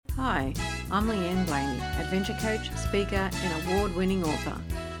Hi, I'm Leanne Blaney, adventure coach, speaker, and award-winning author.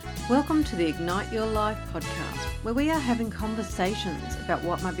 Welcome to the Ignite Your Life podcast, where we are having conversations about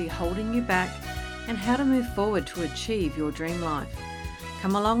what might be holding you back and how to move forward to achieve your dream life.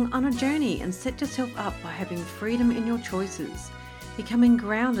 Come along on a journey and set yourself up by having freedom in your choices, becoming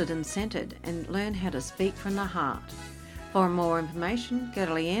grounded and centered, and learn how to speak from the heart. For more information, go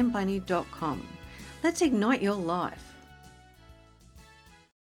to leanneblaney.com. Let's ignite your life.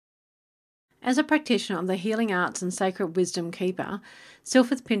 As a practitioner of the healing arts and sacred wisdom keeper,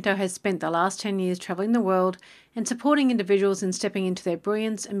 Silfath Pinto has spent the last 10 years travelling the world and supporting individuals in stepping into their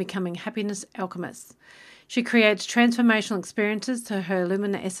brilliance and becoming happiness alchemists. She creates transformational experiences through her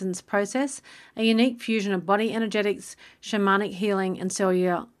LuminEssence process, a unique fusion of body energetics, shamanic healing, and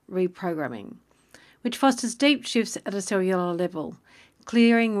cellular reprogramming, which fosters deep shifts at a cellular level,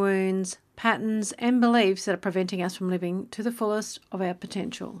 clearing wounds, patterns, and beliefs that are preventing us from living to the fullest of our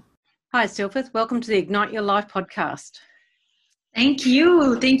potential. Hi, Silfath. Welcome to the Ignite Your Life podcast. Thank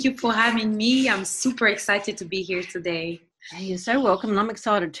you. Thank you for having me. I'm super excited to be here today. You're so welcome. And I'm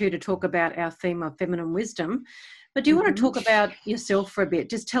excited too to talk about our theme of feminine wisdom. But do you want to talk about yourself for a bit?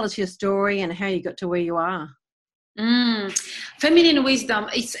 Just tell us your story and how you got to where you are. Feminine wisdom,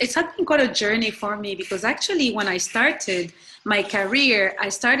 it's been quite a journey for me, because actually when I started my career, I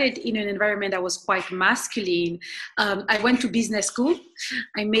started in an environment that was quite masculine. I went to business school.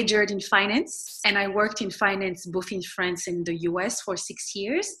 I majored in finance, and I worked in finance both in France and the US for 6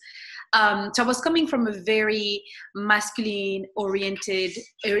 years. So I was coming from a very masculine-oriented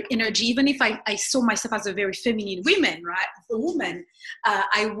energy. Even if I saw myself as a very feminine woman, right? A woman,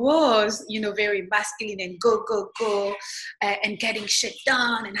 I was, very masculine and go, and getting shit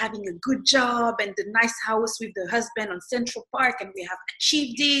done and having a good job and the nice house with the husband on Central Park, and we have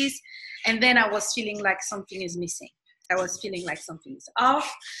achieved this. And then I was feeling like something is missing. I was feeling like something is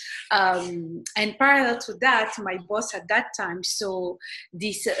off. And parallel to that, my boss at that time saw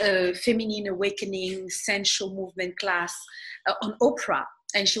this feminine awakening sensual movement class on Oprah.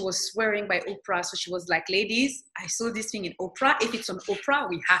 And she was swearing by Oprah. So she was like, ladies, I saw this thing in Oprah. If it's on Oprah,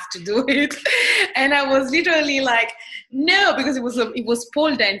 we have to do it. And I was literally like, no, because it was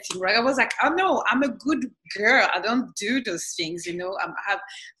pole dancing, right? I was like, oh no, I'm a good girl. I don't do those things, I have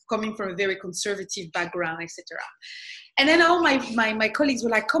coming from a very conservative background, etc. And then all my colleagues were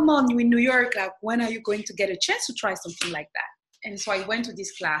like, come on, you're in New York. Like, when are you going to get a chance to try something like that? And so I went to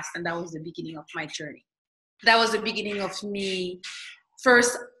this class, and that was the beginning of my journey. That was the beginning of me.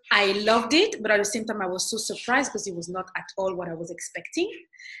 First, I loved it, but at the same time, I was so surprised because it was not at all what I was expecting.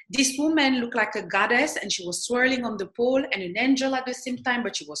 This woman looked like a goddess, and she was swirling on the pole, and an angel at the same time,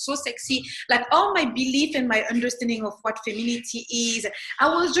 but she was so sexy. Like, all my belief and my understanding of what femininity is, I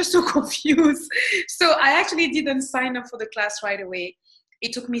was just so confused. So I actually didn't sign up for the class right away.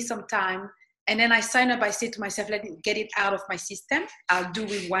 It took me some time. And then I signed up. I said to myself, let me get it out of my system. I'll do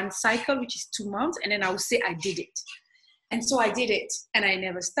it one cycle, which is 2 months. And then I will say I did it. And so I did it, and I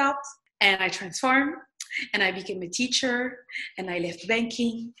never stopped, and I transformed, and I became a teacher, and I left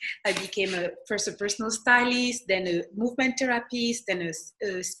banking. I became first a personal stylist, then a movement therapist, then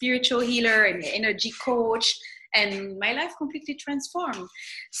a spiritual healer and an energy coach, and my life completely transformed.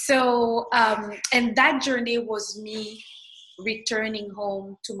 So, and that journey was me returning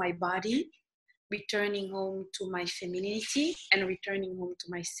home to my body, returning home to my femininity, and returning home to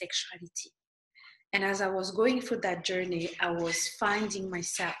my sexuality. And as I was going through that journey, I was finding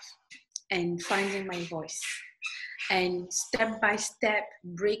myself and finding my voice. And step by step,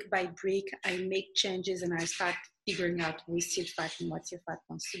 break by break, I make changes, and I start figuring out who is Silfath and what Silfath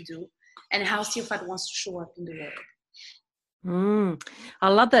wants to do and how Silfath wants to show up in the world. I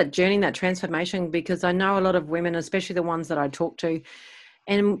love that journey, that transformation, because I know a lot of women, especially the ones that I talk to,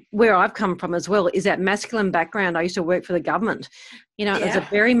 and where I've come from as well, is that masculine background. I used to work for the government. It's a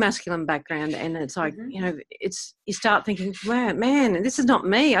very masculine background, and it's like, you start thinking, wow, man, this is not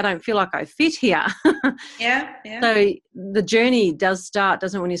me. I don't feel like I fit here. Yeah. So the journey does start,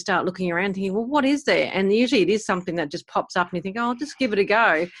 doesn't it, when you start looking around thinking, well, what is there? And usually it is something that just pops up and you think, oh, I'll just give it a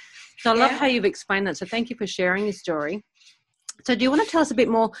go. So I love how you've explained that. So thank you for sharing your story. So do you want to tell us a bit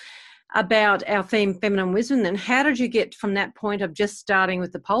more about our theme, feminine wisdom, then? How did you get from that point of just starting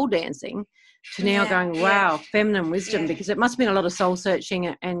with the pole dancing to now going, wow, feminine wisdom? Because it must have been a lot of soul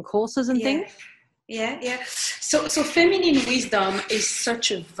searching and courses and things. Yeah. So feminine wisdom is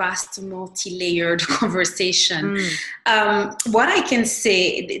such a vast, multi-layered conversation. What I can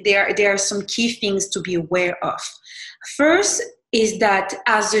say, there are some key things to be aware of. First is that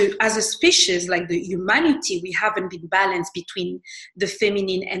as a species, like the humanity, we haven't been balanced between the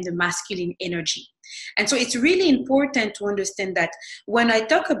feminine and the masculine energy. And so it's really important to understand that when I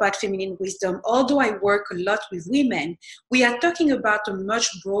talk about feminine wisdom, although I work a lot with women, we are talking about a much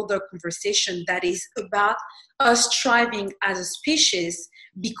broader conversation that is about us thriving as a species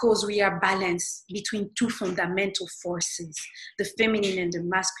because we are balanced between two fundamental forces, the feminine and the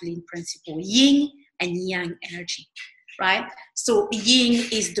masculine principle, yin and yang energy, right? So yin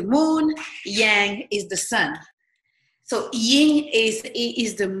is the moon, yang is the sun. So yin is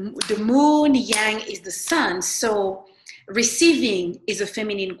the moon, yang is the sun. So receiving is a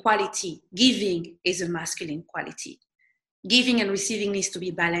feminine quality, giving is a masculine quality. Giving and receiving needs to be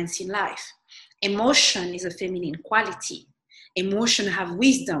balanced in life. Emotion is a feminine quality. Emotion have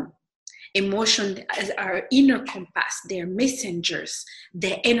wisdom. Emotion is our inner compass. They're messengers.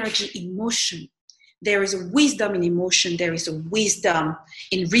 Their energy in motion. There is a wisdom in emotion. There is a wisdom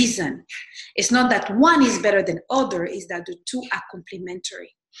in reason. It's not that one is better than other. It's that the two are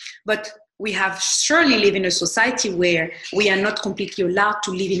complementary. But we have surely live in a society where we are not completely allowed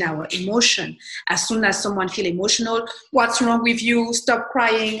to live in our emotion. As soon as someone feels emotional, what's wrong with you? Stop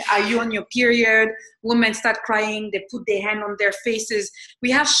crying. Are you on your period? Women start crying. They put their hand on their faces.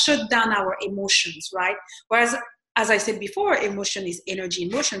 We have shut down our emotions, right? Whereas, as I said before, emotion is energy in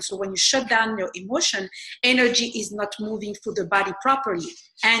motion. So when you shut down your emotion, energy is not moving through the body properly.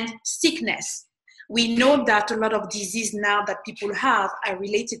 And sickness. We know that a lot of disease now that people have are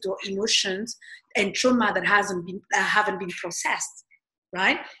related to emotions and trauma that haven't been processed,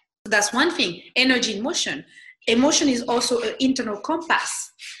 right? So that's one thing. Energy in motion. Emotion is also an internal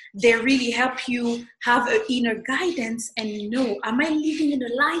compass. They really help you have an inner guidance and know, am I living in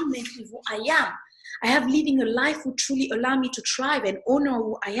alignment with who I am? I have living a life who truly allow me to thrive and honor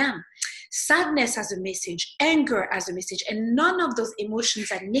who I am. Sadness as a message, anger as a message, and none of those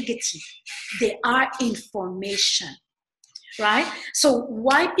emotions are negative. They are information, right? So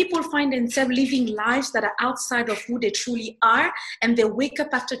why people find themselves living lives that are outside of who they truly are, and they wake up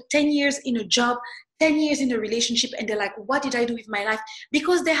after 10 years in a job, 10 years in a relationship, and they're like, what did I do with my life?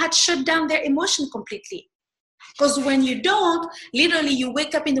 Because they had shut down their emotion completely. Because when you don't, literally you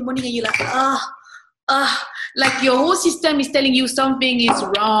wake up in the morning and you're like, like your whole system is telling you something is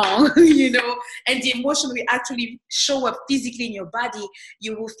wrong, and the emotion will actually show up physically in your body.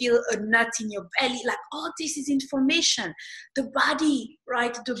 You will feel a knot in your belly, like, oh, this is information. The body,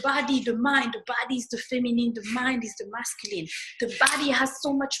 right? The body, the mind, the body is the feminine, the mind is the masculine. The body has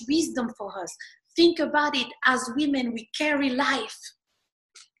so much wisdom for us. Think about it. As women, we carry life.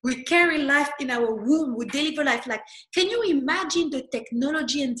 We carry life in our womb. We deliver life. Like, can you imagine the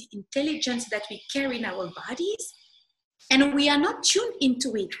technology and the intelligence that we carry in our bodies? And we are not tuned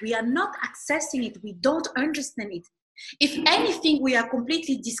into it. We are not accessing it. We don't understand it. If anything, we are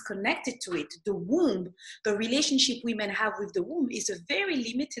completely disconnected to it. The womb, the relationship women have with the womb is a very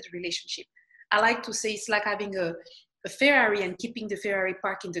limited relationship. I like to say it's like having a Ferrari and keeping the Ferrari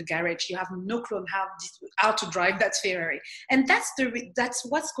parked in the garage. You have no clue how to drive that Ferrari. And that's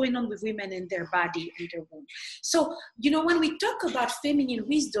what's going on with women and their body and their womb. So, when we talk about feminine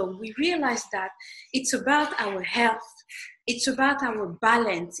wisdom, we realize that it's about our health. It's about our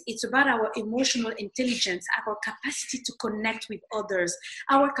balance. It's about our emotional intelligence, our capacity to connect with others,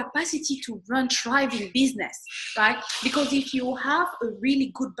 our capacity to run thriving business, right? Because if you have a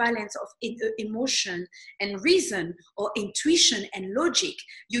really good balance of emotion and reason, or intuition and logic,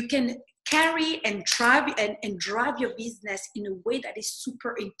 you can carry and drive your business in a way that is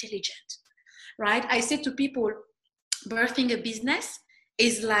super intelligent, right? I say to people, birthing a business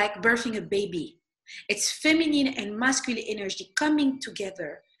is like birthing a baby. It's feminine and masculine energy coming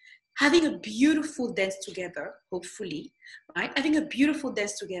together, having a beautiful dance together, hopefully, right? Having a beautiful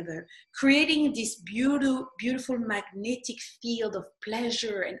dance together, creating this beautiful magnetic field of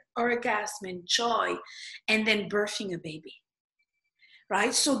pleasure and orgasm and joy, and then birthing a baby,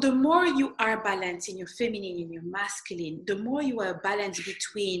 right? So the more you are balanced in your feminine and your masculine, the more you are balanced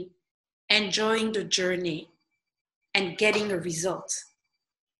between enjoying the journey and getting a result,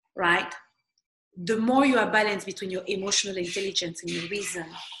 right? The more you are balanced between your emotional intelligence and your reason,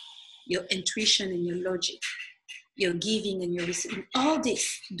 your intuition and your logic, your giving and your receiving, all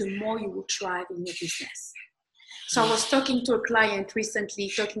this, the more you will thrive in your business. So I was talking to a client recently,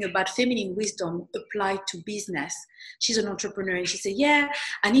 talking about feminine wisdom applied to business. She's an entrepreneur, and she said, yeah,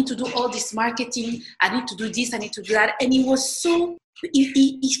 I need to do all this marketing. I need to do this, I need to do that. And it was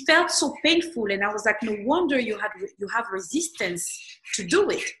it felt so painful. And I was like, no wonder you have resistance to do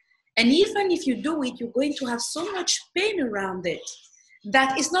it. And even if you do it, you're going to have so much pain around it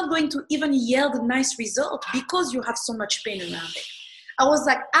that it's not going to even yield a nice result because you have so much pain around it. I was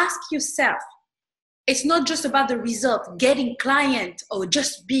like, ask yourself, it's not just about the result, getting client or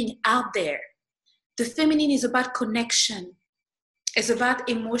just being out there. The feminine is about connection. It's about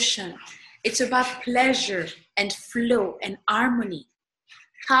emotion. It's about pleasure and flow and harmony.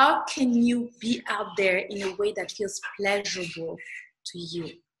 How can you be out there in a way that feels pleasurable to you,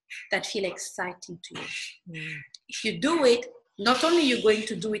 that feels exciting to you? If you do it, not only you're going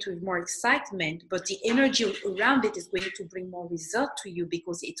to do it with more excitement, but the energy around it is going to bring more result to you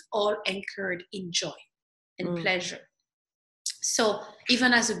because it's all anchored in joy and pleasure. So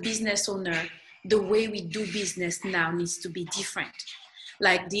even as a business owner, the way we do business now needs to be different.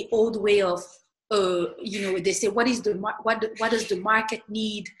 Like the old way of, they say, what does the market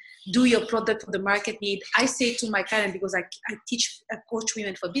need? Do your product for the market need. I say to my client, because I coach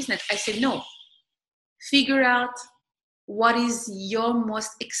women for business, I say, no, figure out what is your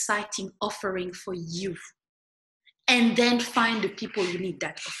most exciting offering for you, and then find the people who need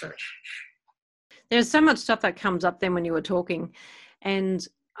that offering. There's so much stuff that comes up then when you were talking, and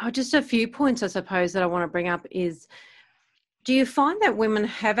just a few points I suppose that I want to bring up is, do you find that women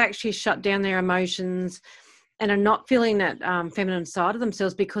have actually shut down their emotions and are not feeling that feminine side of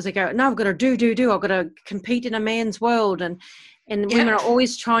themselves because they go, no, I've got to do, I've got to compete in a man's world, and women are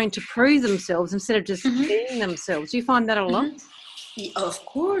always trying to prove themselves instead of just being themselves. Do you find that a lot? Of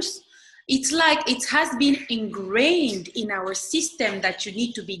course. It's like it has been ingrained in our system that you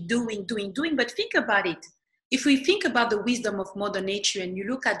need to be doing. But think about it. If we think about the wisdom of Mother Nature and you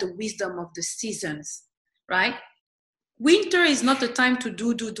look at the wisdom of the seasons, right? Winter is not the time to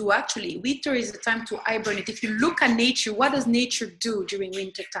do. Actually, winter is the time to hibernate. If you look at nature, what does nature do during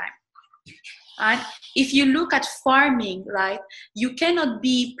winter time? Right? If you look at farming, right, you cannot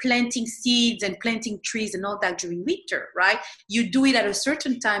be planting seeds and planting trees and all that during winter, right? You do it at a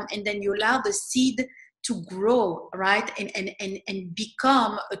certain time, and then you allow the seed to grow, right, and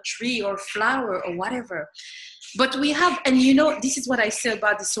become a tree or flower or whatever. But we have, and this is what I say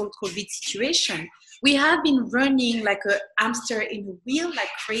about this whole COVID situation. We have been running like a hamster in a wheel, like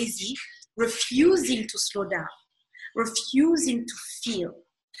crazy, refusing to slow down, refusing to feel,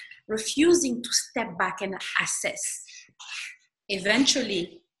 refusing to step back and assess.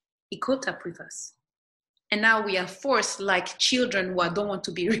 Eventually, it caught up with us. And now we are forced, like children who don't want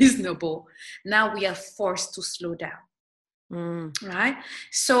to be reasonable, now we are forced to slow down. Right?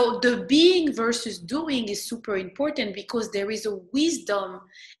 So the being versus doing is super important, because there is a wisdom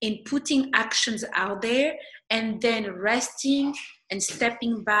in putting actions out there and then resting and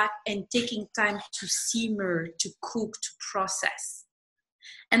stepping back and taking time to simmer, to cook, to process.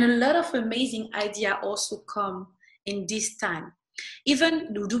 And a lot of amazing ideas also come in this time.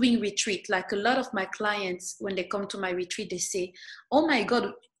 Even doing retreat, like a lot of my clients, when they come to my retreat, they say, oh my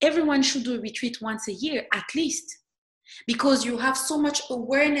God, everyone should do a retreat once a year, at least. Because you have so much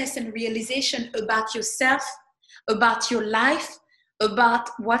awareness and realization about yourself, about your life, about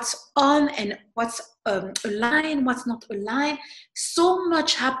what's on and what's aligned, what's not aligned. So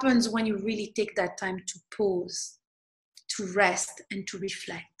much happens when you really take that time to pause, to rest, and to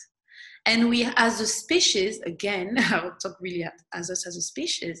reflect. And we, as a species, again, I will talk really as us as a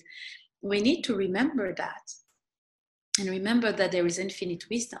species, we need to remember that. And remember that there is infinite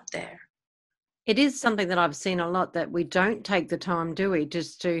wisdom there. It is something that I've seen a lot, that we don't take the time, do we?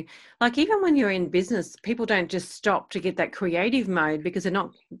 Just to, like, even when you're in business, people don't just stop to get that creative mode, because they're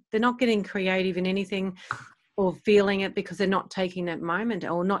not getting creative in anything or feeling it, because they're not taking that moment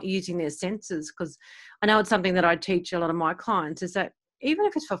or not using their senses. Because I know it's something that I teach a lot of my clients, is that even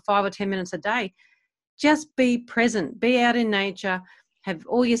if it's for 5 or 10 minutes a day, just be present, be out in nature, have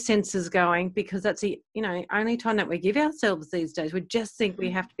all your senses going, because that's the only time that we give ourselves these days. We just think we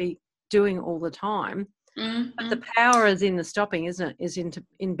have to be doing all the time. But the power is in the stopping, isn't it? Is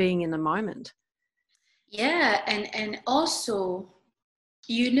in being in the moment. Yeah, and also,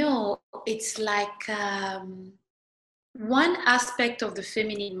 it's like one aspect of the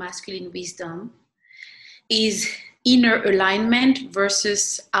feminine masculine wisdom is inner alignment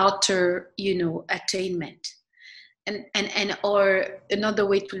versus outer, attainment. And or another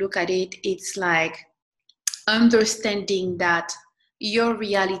way to look at it, it's like understanding that your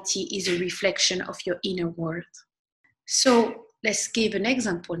reality is a reflection of your inner world. So let's give an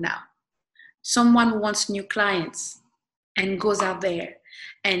example now. Someone who wants new clients and goes out there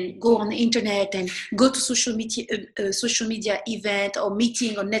and go on the internet and go to social media event or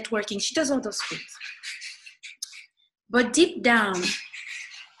meeting or networking. She does all those things. But deep down,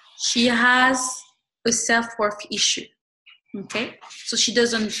 she has a self-worth issue. Okay? So she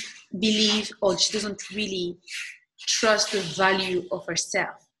doesn't believe, or she doesn't really trust the value of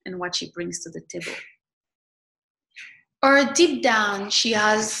herself and what she brings to the table. Or deep down, she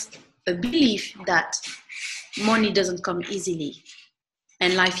has a belief that money doesn't come easily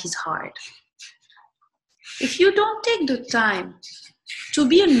and life is hard. If you don't take the time to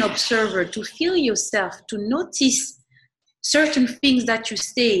be an observer, to feel yourself, to notice certain things that you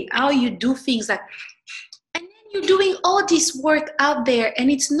say, how you do things, like, and then you're doing all this work out there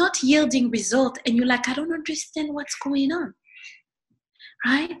and it's not yielding result, and you're like, I don't understand what's going on,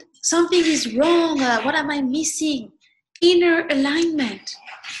 right? Something is wrong. What am I missing? Inner alignment.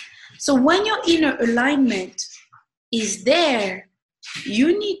 So when your inner alignment is there,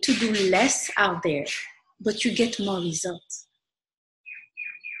 you need to do less out there, but you get more results,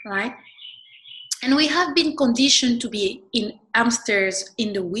 right? And we have been conditioned to be in hamsters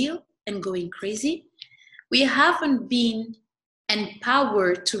in the wheel and going crazy. We haven't been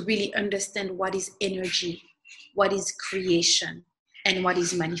empowered to really understand what is energy, what is creation, and what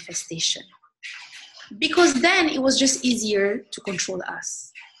is manifestation. Because then it was just easier to control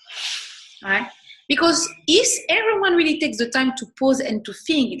us, right? Because if everyone really takes the time to pause and to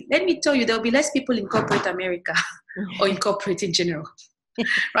think, let me tell you, there'll be less people in corporate America or in corporate in general.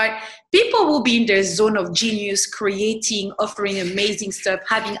 Right? People will be in their zone of genius, creating, offering amazing stuff,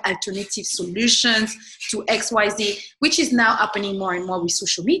 having alternative solutions to XYZ, which is now happening more and more with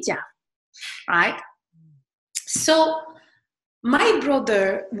social media, right? So my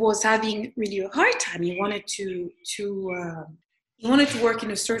brother was having really a hard time. He wanted to work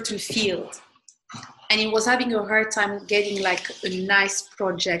in a certain field, and he was having a hard time getting like a nice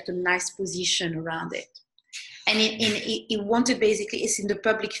project, a nice position around it. And he wanted, basically, it's in the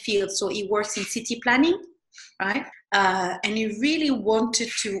public field, so he works in city planning, right? And he really wanted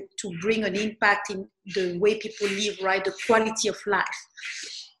to bring an impact in the way people live, right? The quality of life.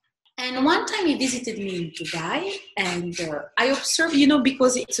 And one time he visited me in Dubai, and I observed,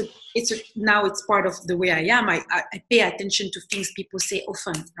 because now it's part of the way I am. I pay attention to things people say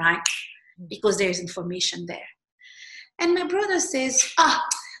often, right? Because there's information there. And my brother says, I'm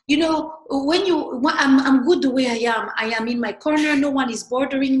good the way I am in my corner. No one is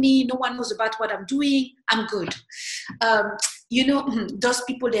bothering me. No one knows about what I'm doing. I'm good. Those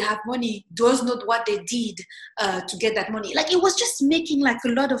people, they have money. Those not what they did to get that money. Like, it was just making like a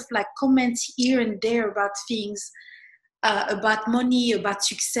lot of like comments here and there about things, about money, about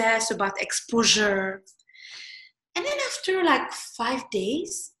success, about exposure. And then after like 5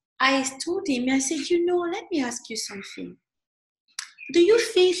 days, I told him, I said, let me ask you something. Do you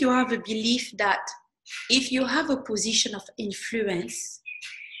think you have a belief that if you have a position of influence,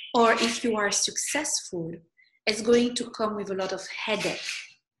 or if you are successful, it's going to come with a lot of headache,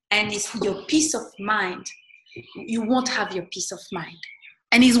 and it's your peace of mind? You won't have your peace of mind.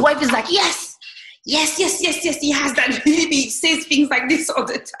 And his wife is like, yes, he has that. He says things like this all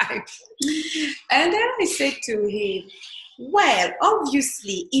the time. And then I said to him, well,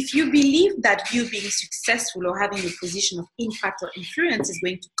 obviously, if you believe that you being successful or having a position of impact or influence is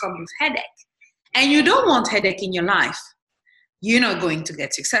going to come with headache, and you don't want headache in your life, you're not going to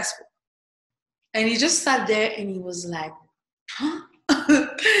get successful. And he just sat there and he was like, huh?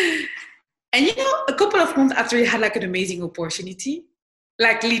 And a couple of months after, he had like an amazing opportunity,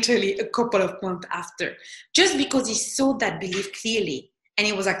 like literally a couple of months after, just because he saw that belief clearly. And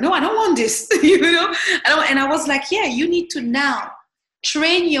he was like, no, I don't want this, And I was like, yeah, you need to now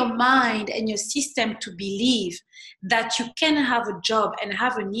train your mind and your system to believe that you can have a job and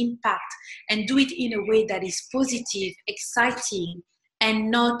have an impact and do it in a way that is positive, exciting,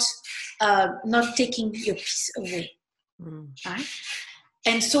 and not taking your peace away, right?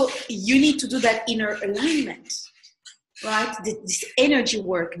 And so you need to do that inner alignment, right? This energy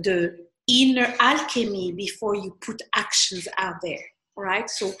work, the inner alchemy before you put actions out there. Right?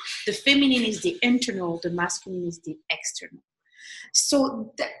 So the feminine is the internal, the masculine is the external.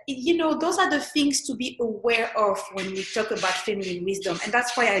 So, those are the things to be aware of when we talk about feminine wisdom. And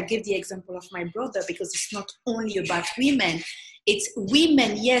that's why I gave the example of my brother, because it's not only about women. It's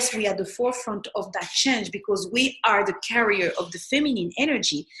women, yes, we are the forefront of that change because we are the carrier of the feminine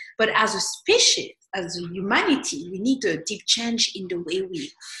energy. But as a species, as a humanity, we need a deep change in the way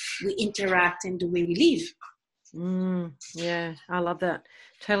we interact and the way we live. Yeah, I love that.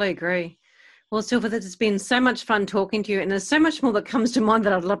 Totally agree. Well, Silfath, it's been so much fun talking to you, and there's so much more that comes to mind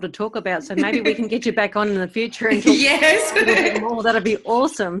that I'd love to talk about. So maybe we can get you back on in the future and talk yes. a little bit more. That'd be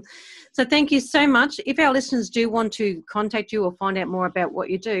awesome. So thank you so much. If our listeners do want to contact you or find out more about what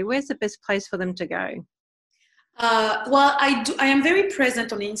you do, where's the best place for them to go? Well, I am very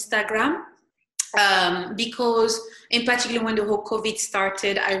present on Instagram. because in particular when the whole COVID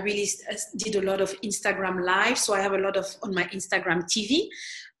started, I really did a lot of Instagram live. So I have a lot of on my Instagram TV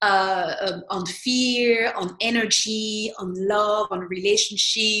on fear, on energy, on love, on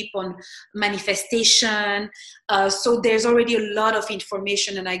relationship, on manifestation. So there's already a lot of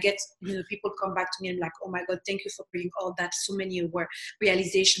information, and I get, people come back to me and like, oh my God, thank you for bringing all that. So many were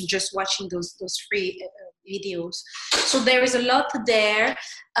realization just watching those free videos. So there is a lot there.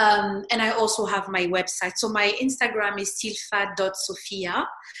 And I also have my website. So my Instagram is silfath.sophia.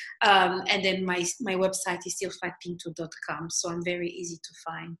 And then my website is silfathpinto.com. So I'm very easy to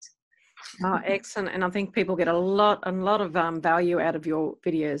find. Oh, excellent. And I think people get a lot of value out of your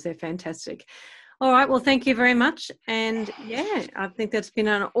videos. They're fantastic. All right. Well, thank you very much. And yeah, I think that's been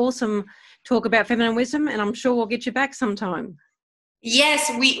an awesome talk about feminine wisdom, and I'm sure we'll get you back sometime.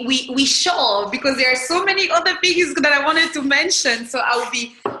 Yes, we shall, because there are so many other things that I wanted to mention. So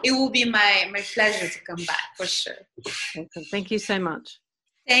it will be my pleasure to come back for sure. Excellent. Thank you so much.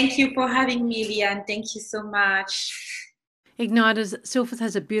 Thank you for having me, Leanne. Thank you so much. Igniters, Silfath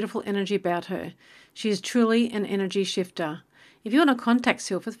has a beautiful energy about her. She is truly an energy shifter. If you want to contact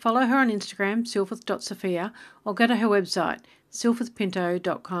Silfath, follow her on Instagram, silfath.sophia, or go to her website,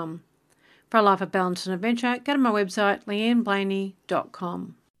 silfathpinto.com. For a life of balance and adventure, go to my website,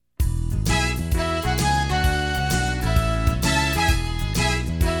 leanneblaney.com.